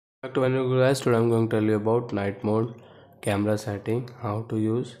Back to video guys. Today I'm going to tell you about night mode camera setting, how to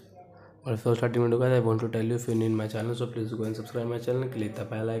use. But before starting video guys, I want to tell you, if you're new in my channel, so please go and subscribe my channel, click the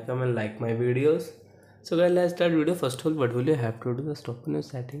bell icon and like my videos. So guys, let's start video. First of all, what will you have to do? Just open your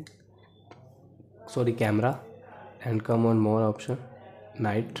setting, camera, and come on more option,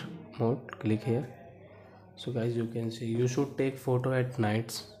 night mode, click here. So guys, you can see you should take photo at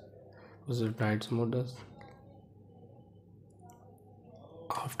nights, because the nights mode does.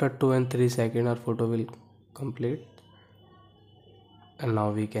 After 2 and 3 seconds our photo will complete, and now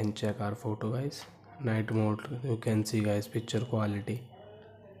we can check our photo guys. Night mode, you can see guys picture quality,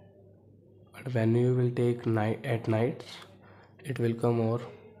 but when you will take at night, it will come more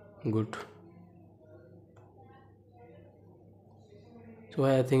good. So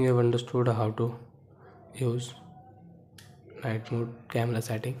I think you have understood how to use night mode camera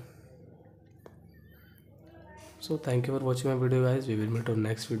setting. So thank you for watching my video guys. We will meet on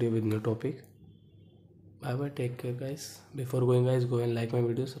next video with new topic. Bye bye, take care guys. Before going guys, go and like my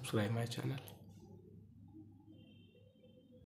video, subscribe my channel.